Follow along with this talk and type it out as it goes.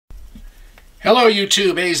Hello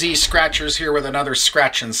YouTube, AZ Scratchers here with another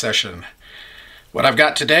scratching session. What I've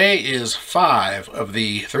got today is 5 of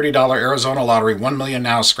the $30 Arizona Lottery 1 Million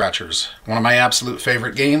Now Scratchers. One of my absolute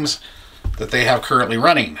favorite games that they have currently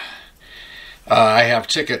running. I have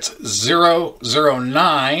tickets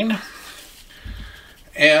 009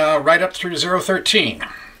 right up through 013.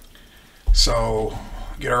 So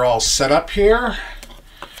get her all set up here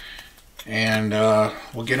and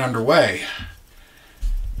we'll get underway.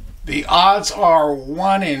 The odds are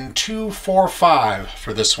 1 in 245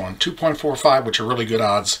 for this one. 2.45, which are really good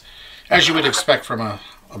odds, as you would expect from a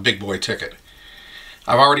big boy ticket.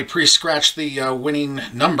 I've already pre-scratched the winning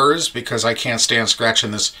numbers because I can't stand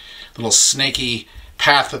scratching this little snaky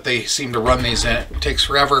path that they seem to run these in. It takes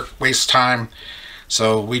forever, wastes time,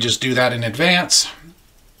 so we just do that in advance.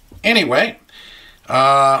 Anyway,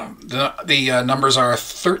 the numbers are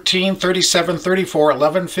 13, 37, 34,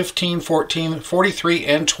 11, 15, 14, 43,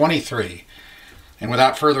 and 23. And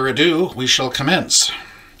without further ado, we shall commence.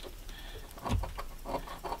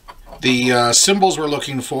 The symbols we're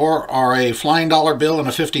looking for are a flying dollar bill and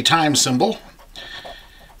a 50 times symbol.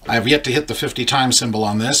 I have yet to hit the 50 times symbol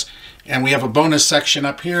on this. And we have a bonus section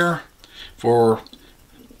up here for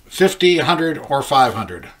 50, 100, or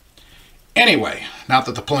 500. Anyway, now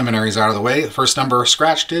that the preliminaries are out of the way, the first number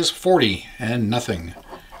scratched is 40 and nothing.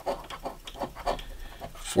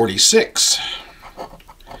 46.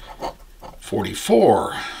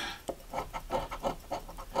 44.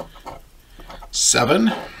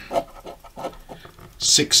 7.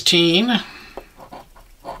 16.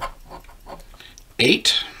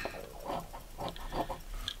 8.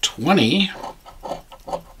 20.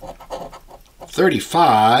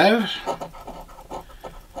 35.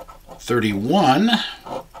 31,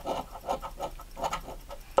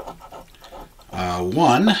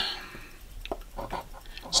 1,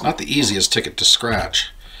 it's not the easiest ticket to scratch,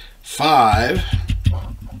 5,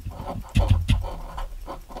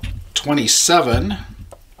 27,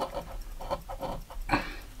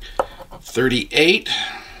 38,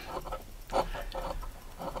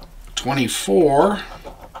 24,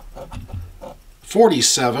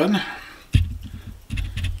 47,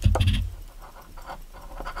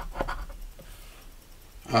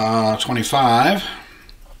 25,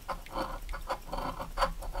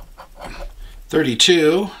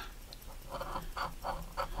 32,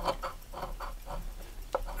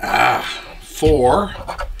 4,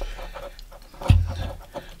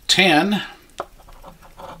 10,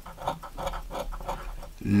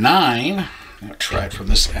 9, I'll try it from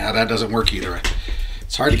this, that doesn't work either.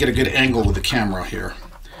 It's hard to get a good angle with the camera here.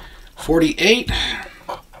 48,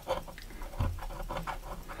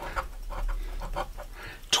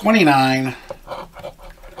 29,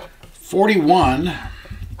 41,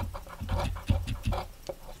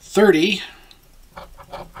 30,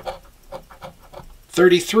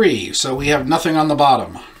 33. So we have nothing on the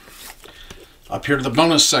bottom. Up here to the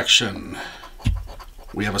bonus section,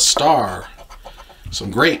 we have a star, some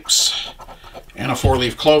grapes, and a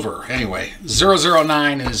 4-leaf clover. Anyway,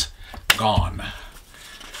 009 is gone.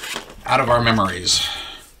 Out of our memories.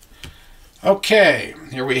 Okay,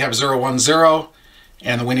 here we have 010.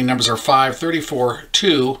 And the winning numbers are 5, 34,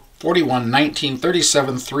 2, 41, 19,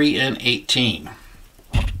 37, 3, and 18.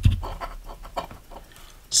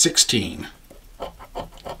 16.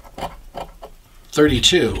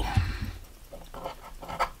 32.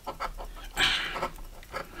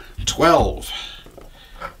 12.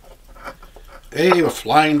 Hey, a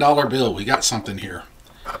flying dollar bill. We got something here.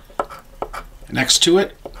 Next to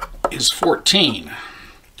it is 14.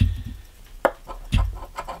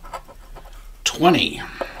 20.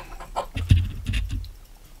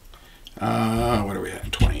 What are we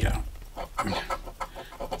at? 20, yeah.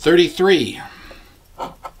 33.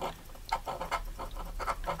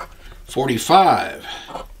 45.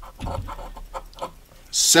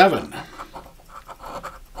 7.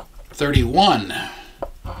 31.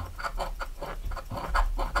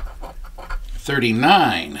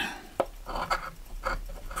 39.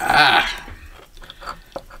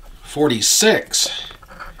 46.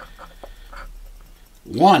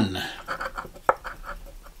 1,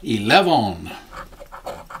 11,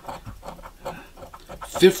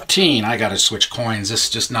 15. I gotta switch coins. This is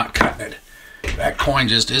just not cutting it. That coin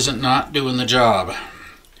just isn't not doing the job.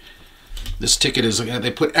 This ticket is,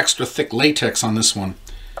 they put extra thick latex on this one.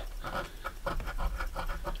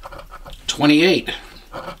 28,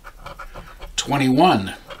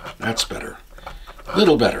 21. That's better.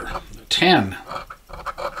 Little better. 10,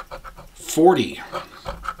 40.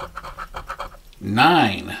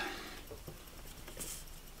 9,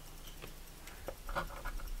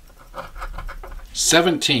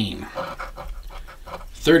 17,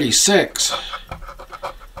 36,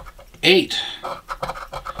 8,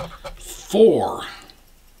 4,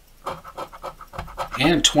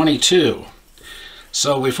 and 22.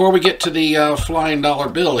 So before we get to the flying dollar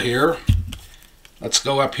bill here, let's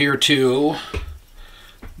go up here to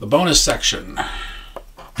the bonus section.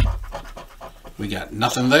 We got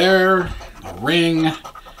nothing there, a ring,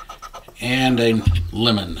 and a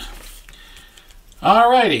lemon.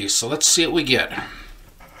 Alrighty, so let's see what we get.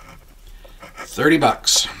 30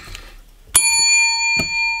 bucks.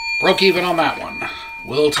 Broke even on that one.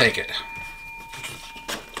 We'll take it.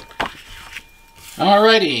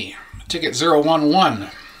 Alrighty, ticket 011.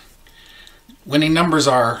 Winning numbers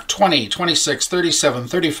are 20, 26, 37,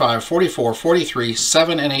 35, 44, 43,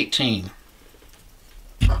 7, and 18.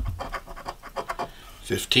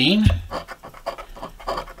 15,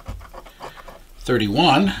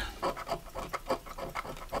 31,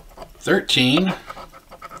 13,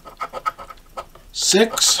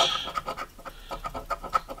 6,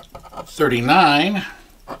 39,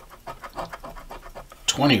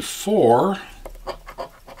 24,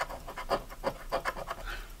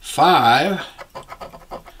 5,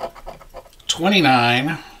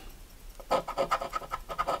 29,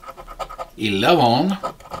 11,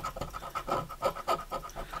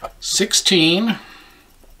 16,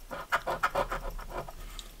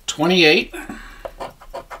 28,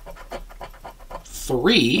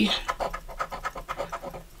 3,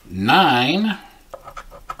 9,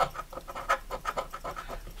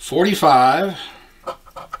 45,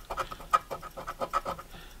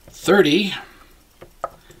 30,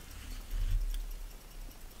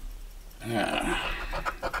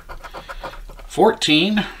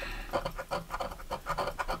 14,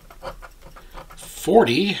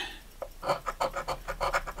 40,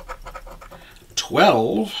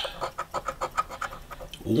 12,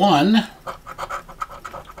 1,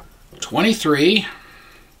 23,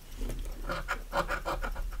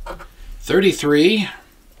 33,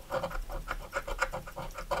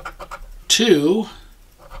 2,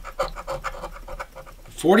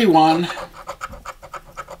 41,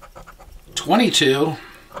 22,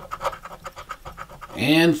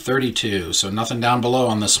 and 32. So nothing down below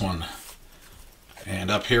on this one. And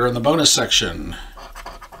up here in the bonus section,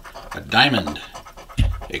 a diamond,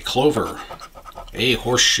 a clover, a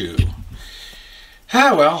horseshoe.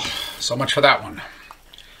 Ah, well, so much for that one.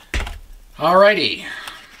 Alrighty.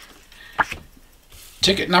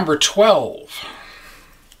 Ticket number 12.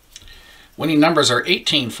 Winning numbers are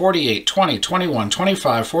 18, 48, 20, 21,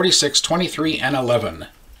 25, 46, 23, and 11.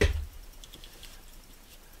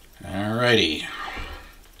 Alrighty.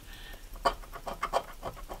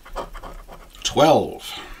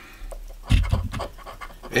 12.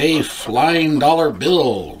 A flying dollar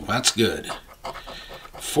bill. That's good.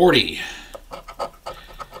 40.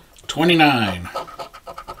 29.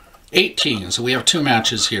 18. So we have two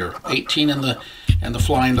matches here. 18 and the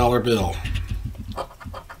flying dollar bill.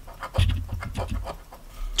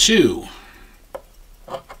 2.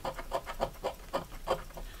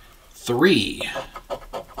 3.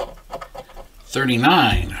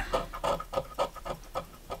 39.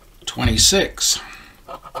 26.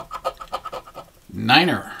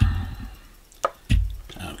 Niner.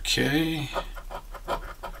 Okay.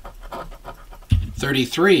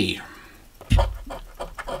 33.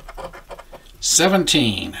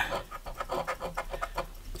 17.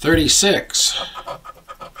 36.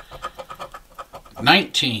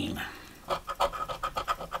 19.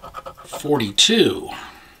 42.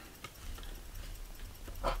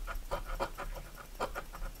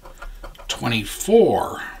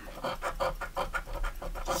 24.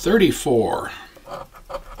 34.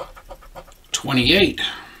 28.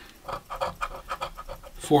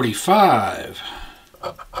 45.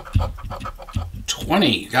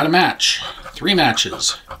 20. Got a match. 3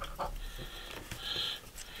 matches.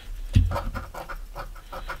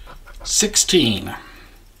 16.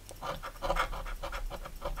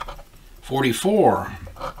 44.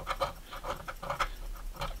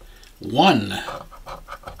 1.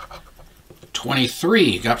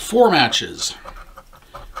 23. Got 4 matches.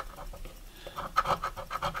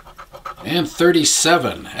 And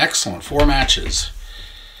 37. Excellent. 4 matches.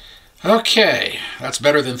 Okay. That's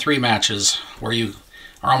better than 3 matches where you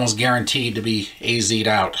are almost guaranteed to be AZ'd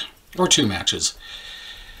out. Or 2 matches.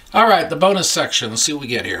 Alright, the bonus section. Let's see what we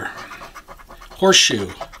get here.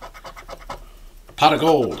 Horseshoe. Pot of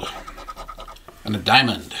gold. And a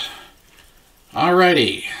diamond.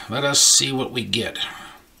 Alrighty. Let us see what we get.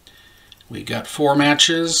 We got 4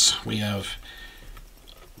 matches. We have...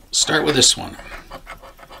 Start with this one.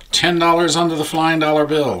 $10 under the flying dollar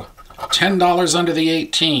bill. $10 under the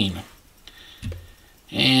 18.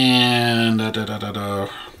 And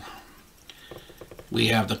We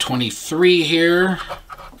have the 23 here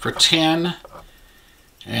for 10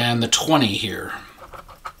 and the 20 here.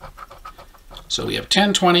 So we have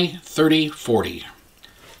 10, 20, 30, 40.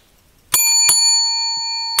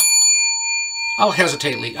 I'll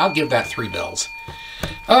give that 3 bells.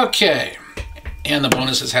 Okay, and the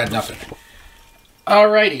bonuses had nothing.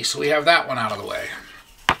 Alrighty, so we have that one out of the way.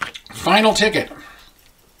 Final ticket.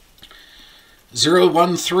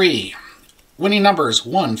 013. Winning numbers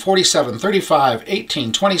 1, 47, 35,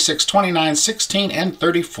 18, 26, 29, 16, and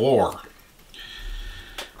 34.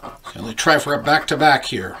 Okay, let's try for a back-to-back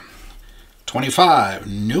here. 25,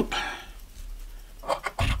 nope.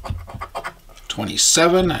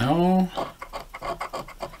 27, no.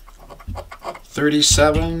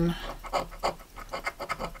 37,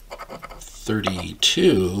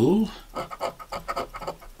 32,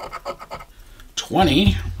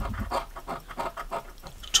 20,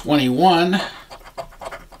 21,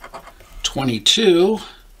 22,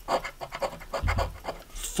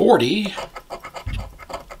 40,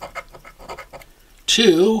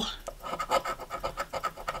 2,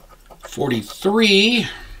 43,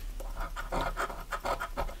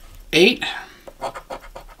 8,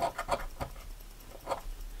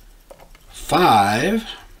 5,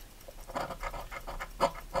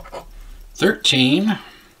 13,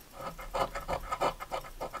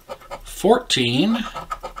 14,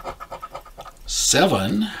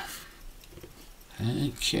 7,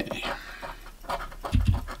 okay,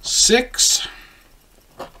 6,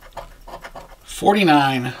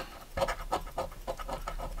 49,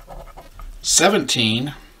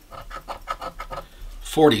 17,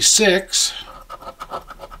 46,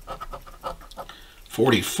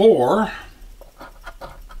 44,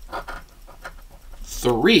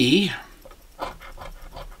 3,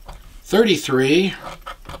 33,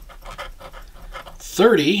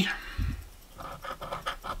 30,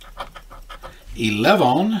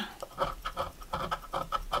 11,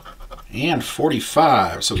 and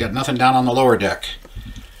 45. So we got nothing down on the lower deck.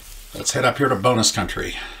 Let's head up here to bonus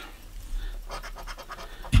country.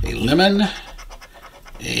 A lemon,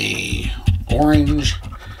 a orange,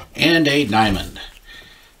 and a diamond.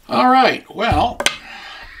 All right, well,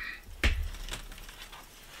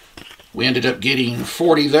 we ended up getting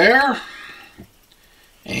 40 there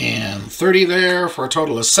and 30 there for a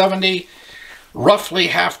total of 70. Roughly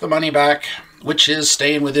half the money back, which is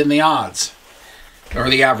staying within the odds. Or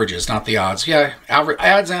the averages, not the odds. Yeah,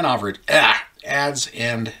 odds and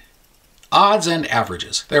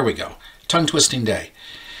averages. There we go. Tongue-twisting day.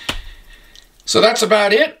 So that's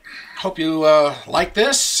about it. Hope you like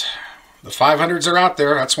this. The 500s are out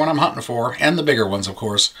there. That's what I'm hunting for. And the bigger ones, of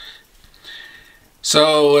course.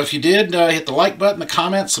 So if you did, hit the like button, the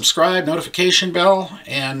comment, subscribe, notification bell,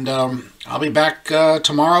 and I'll be back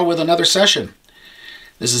tomorrow with another session.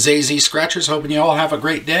 This is AZ Scratchers, hoping you all have a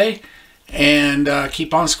great day, and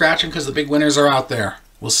keep on scratching because the big winners are out there.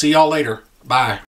 We'll see y'all later. Bye.